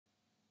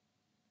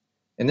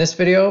In this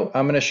video,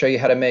 I'm going to show you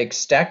how to make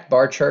stacked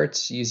bar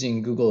charts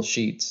using Google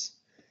Sheets.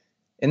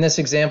 In this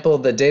example,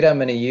 the data I'm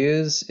going to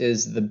use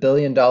is the $1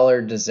 billion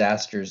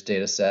disasters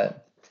dataset.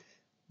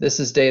 This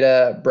is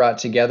data brought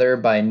together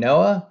by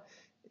NOAA.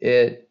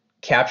 It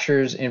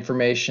captures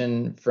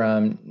information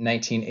from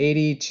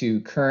 1980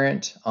 to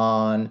current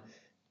on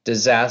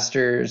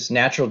disasters,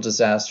 natural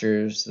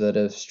disasters that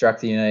have struck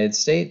the United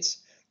States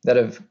that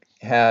have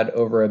had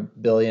over $1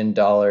 billion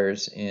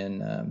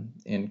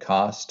in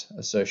cost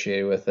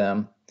associated with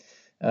them.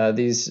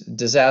 These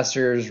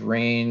disasters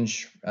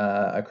range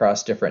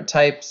across different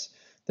types.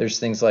 There's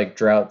things like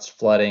droughts,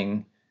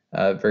 flooding,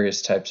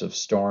 various types of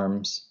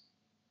storms,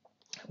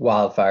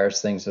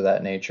 wildfires, things of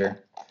that nature.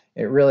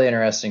 A really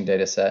interesting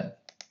data set.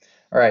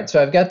 All right,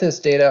 so I've got this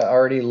data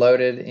already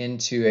loaded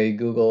into a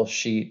Google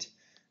Sheet.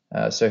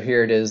 So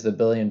here it is, the $1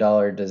 billion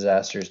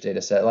disasters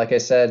data set. Like I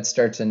said, it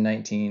starts in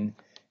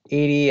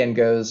 1980 and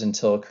goes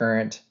until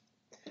current.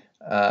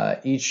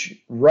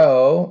 Each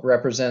row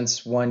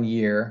represents 1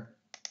 year.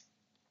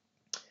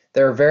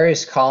 There are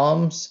various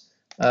columns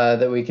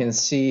that we can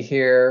see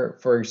here.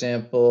 For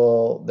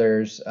example,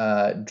 there's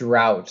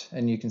drought,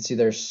 and you can see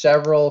there's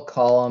several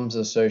columns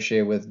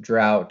associated with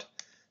drought,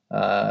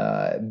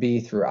 B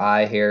through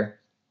I here.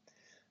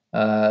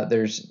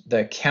 There's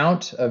the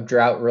count of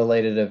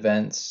drought-related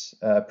events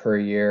per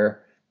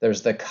year.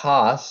 There's the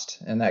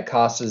cost, and that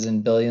cost is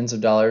in billions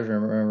of dollars.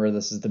 Remember,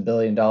 this is the $1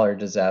 billion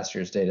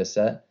disasters data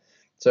set.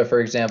 So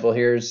for example,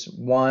 here's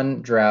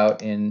one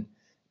drought in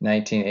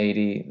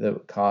 1980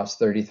 that cost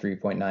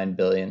 $33.9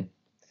 billion.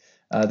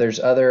 There's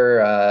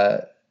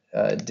other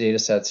data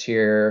sets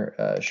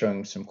here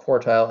showing some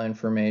quartile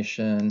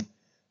information,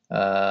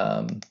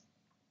 other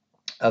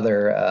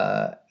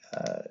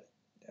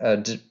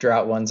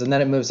drought ones, and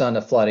then it moves on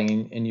to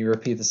flooding, and you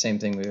repeat the same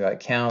thing. We've got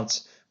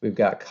counts, we've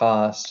got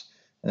cost,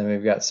 and then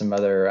we've got some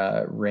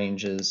other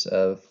ranges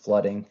of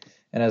flooding.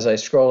 And as I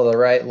scroll to the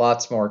right,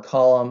 lots more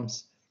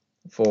columns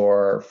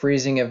for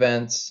freezing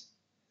events,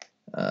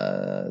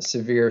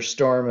 severe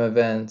storm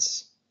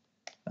events,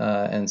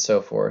 and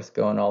so forth,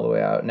 going all the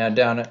way out. Now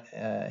down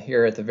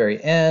here at the very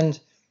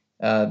end,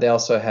 they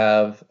also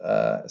have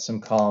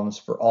some columns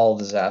for all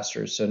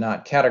disasters, so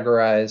not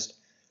categorized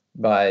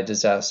by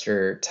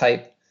disaster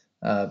type,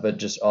 but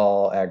just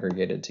all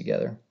aggregated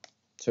together.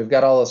 So we've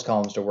got all those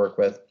columns to work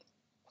with.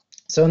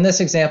 So in this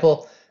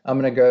example, I'm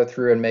going to go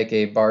through and make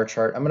a bar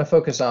chart. I'm going to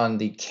focus on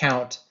the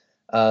count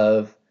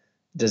of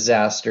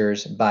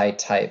disasters by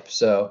type.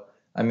 So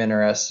I'm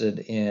interested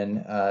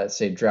in,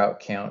 say, drought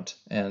count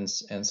and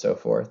so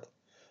forth.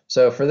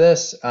 So for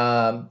this,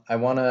 I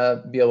want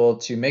to be able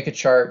to make a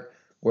chart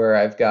where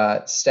I've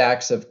got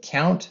stacks of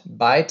count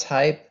by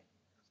type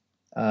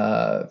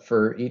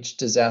for each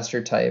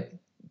disaster type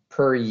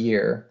per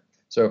year.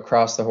 So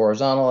across the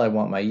horizontal, I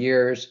want my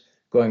years.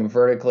 Going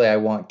vertically, I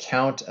want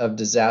count of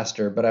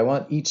disaster, but I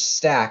want each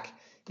stack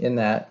in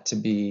that to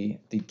be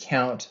the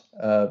count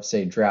of,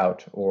 say,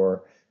 drought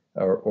or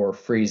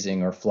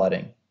freezing or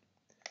flooding.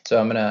 So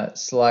I'm going to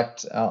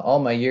select all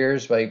my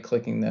years by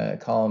clicking the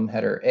column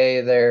header A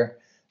there.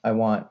 I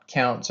want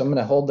count, so I'm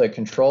going to hold the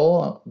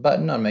control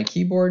button on my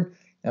keyboard.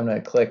 I'm going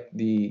to click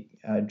the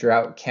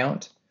drought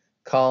count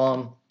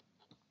column,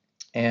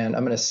 and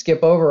I'm going to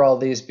skip over all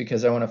these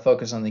because I want to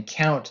focus on the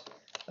count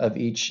of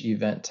each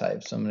event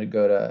type. So I'm going to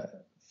go to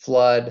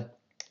flood.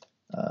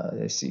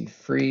 I see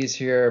freeze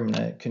here. I'm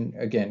going to,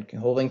 again,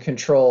 holding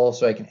control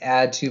so I can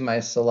add to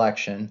my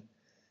selection.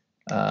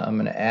 I'm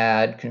going to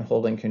add,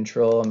 holding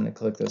control. I'm going to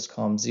click this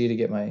column Z to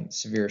get my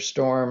severe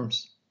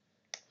storms.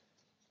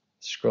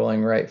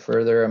 Scrolling right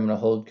further, I'm going to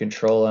hold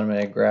control. I'm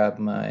going to grab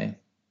my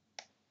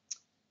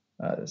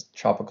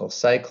tropical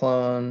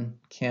cyclone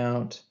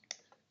count.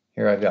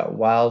 Here I've got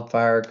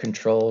wildfire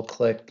control,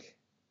 click.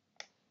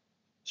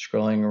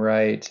 Scrolling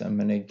right, I'm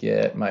going to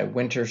get my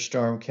winter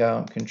storm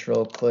count,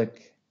 control,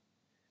 click.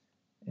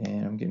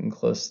 And I'm getting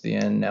close to the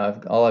end.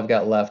 Now all I've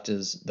got left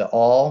is the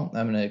all.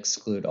 I'm going to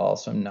exclude all,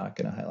 so I'm not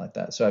going to highlight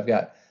that. So I've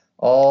got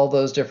all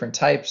those different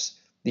types,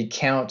 the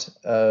count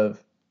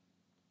of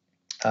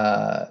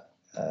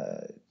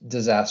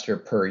disaster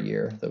per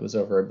year that was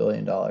over $1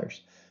 billion. All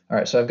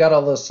right, so I've got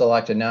all those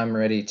selected. Now I'm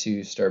ready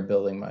to start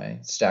building my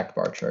stacked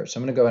bar chart. So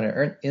I'm going to go in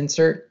and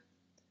insert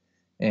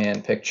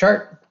and pick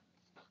chart.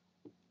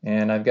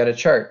 And I've got a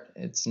chart.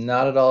 It's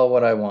not at all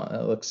what I want.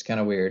 It looks kind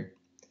of weird.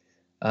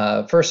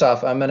 First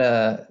off, I'm going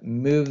to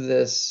move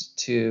this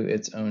to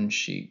its own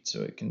sheet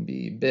so it can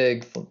be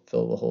big,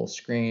 fill the whole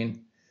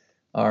screen.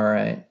 All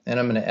right, and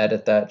I'm going to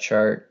edit that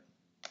chart.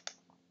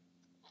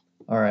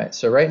 All right,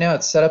 so right now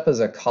it's set up as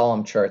a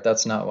column chart.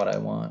 That's not what I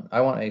want.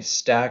 I want a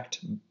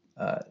stacked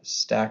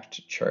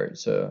chart.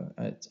 So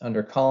it's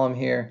under column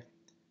here.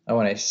 I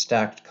want a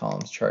stacked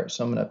columns chart.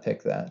 So I'm going to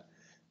pick that.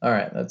 All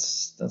right,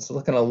 that's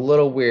looking a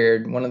little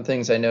weird. One of the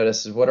things I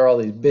noticed is what are all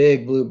these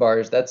big blue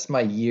bars? That's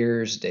my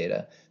years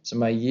data. So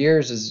my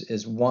years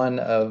is one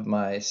of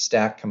my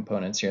stack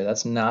components here.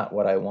 That's not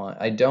what I want.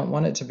 I don't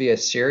want it to be a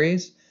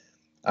series.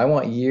 I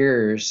want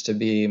years to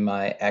be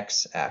my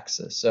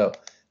x-axis. So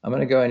I'm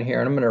going to go in here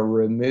and I'm going to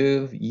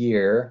remove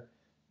year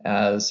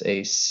as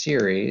a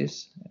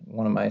series,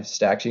 one of my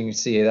stacks, you can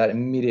see that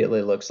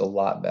immediately looks a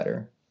lot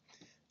better.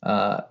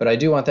 But I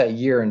do want that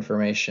year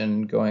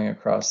information going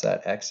across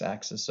that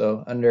x-axis.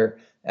 So under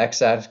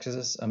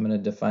x-axis, I'm going to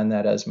define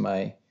that as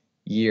my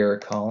year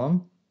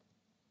column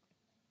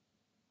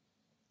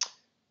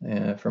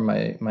for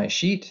my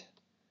sheet.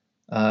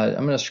 I'm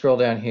going to scroll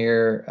down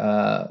here.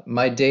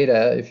 My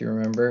data, if you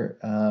remember,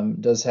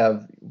 does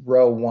have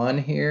row 1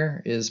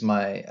 here is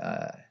my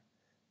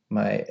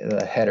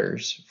the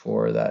headers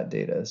for that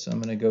data. So I'm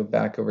going to go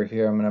back over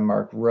here. I'm going to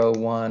mark row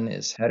 1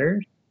 is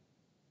headers.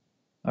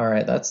 All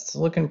right, that's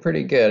looking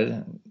pretty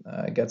good.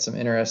 I got some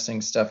interesting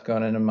stuff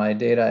going into my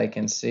data. I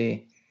can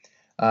see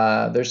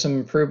there's some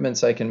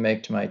improvements I can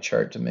make to my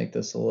chart to make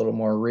this a little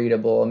more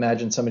readable.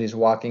 Imagine somebody's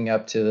walking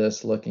up to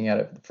this, looking at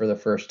it for the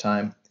first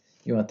time.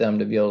 You want them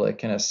to be able to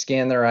kind of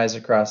scan their eyes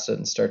across it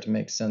and start to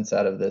make sense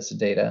out of this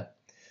data.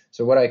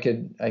 So what I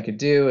could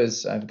do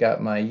is I've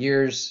got my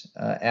years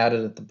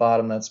added at the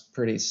bottom. That's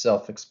pretty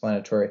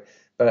self-explanatory.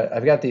 But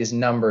I've got these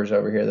numbers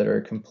over here that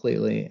are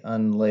completely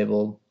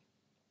unlabeled.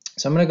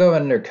 So I'm going to go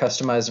under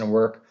customize and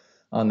work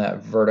on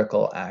that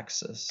vertical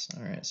axis.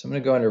 All right, so I'm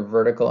going to go under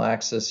vertical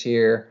axis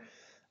here.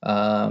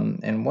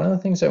 And one of the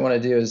things I want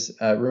to do is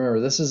remember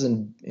this is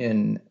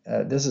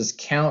this is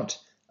count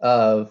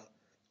of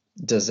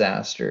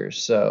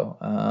disasters. So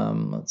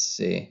let's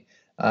see.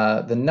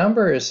 The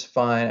number is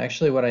fine.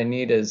 Actually, what I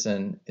need is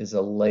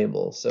a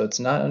label. So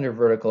it's not under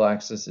vertical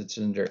axis, it's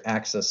under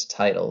axis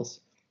titles.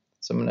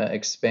 So I'm going to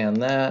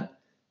expand that.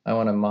 I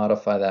want to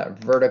modify that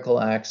vertical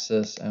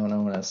axis. I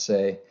want to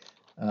say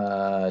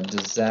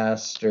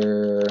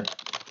disaster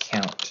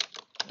count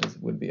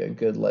would be a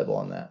good label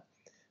on that.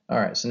 All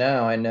right, so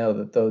now I know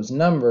that those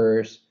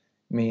numbers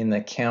mean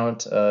the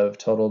count of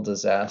total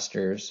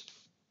disasters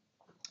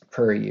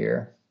per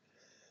year.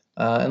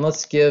 And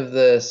let's give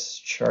this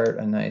chart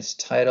a nice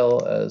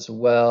title as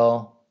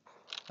well.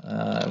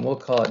 And we'll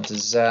call it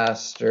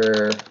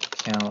disaster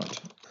count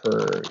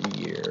per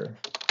year.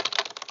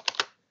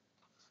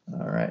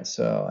 All right,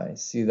 so I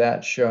see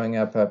that showing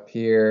up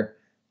here.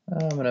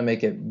 I'm going to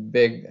make it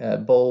big,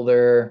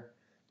 bolder.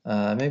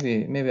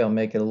 Maybe I'll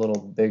make it a little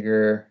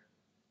bigger,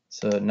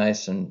 so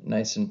nice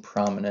and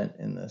prominent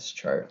in this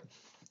chart.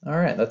 All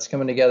right, that's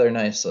coming together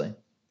nicely.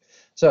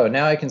 So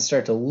now I can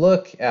start to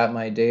look at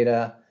my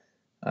data.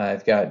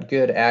 I've got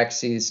good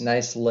axes,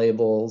 nice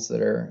labels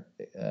that are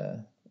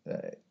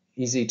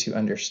easy to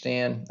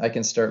understand. I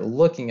can start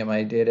looking at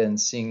my data and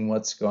seeing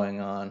what's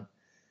going on.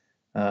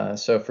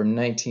 So from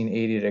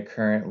 1980 to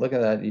current, look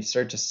at that. You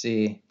start to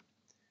see,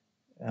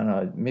 I don't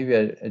know, maybe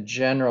a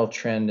general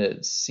trend.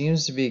 It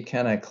seems to be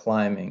kind of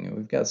climbing.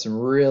 We've got some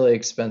really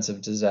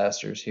expensive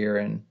disasters here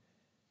in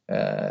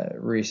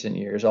recent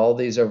years. All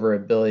these over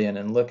 $1 billion,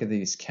 and look at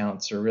these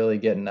counts are really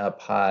getting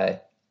up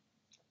high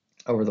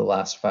over the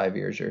last 5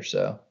 years or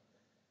so.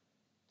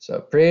 So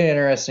pretty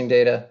interesting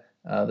data.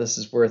 This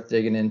is worth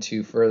digging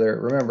into further.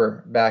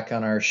 Remember, back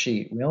on our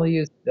sheet, we only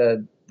use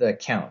the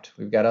count.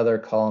 We've got other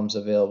columns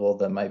available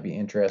that might be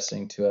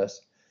interesting to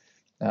us.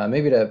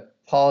 Maybe to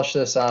polish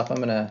this off, I'm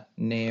going to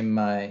name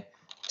my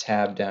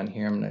tab down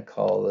here. I'm going to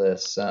call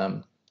this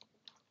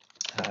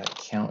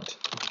count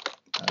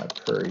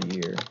per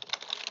year.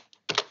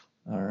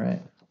 All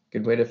right,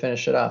 good way to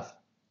finish it off.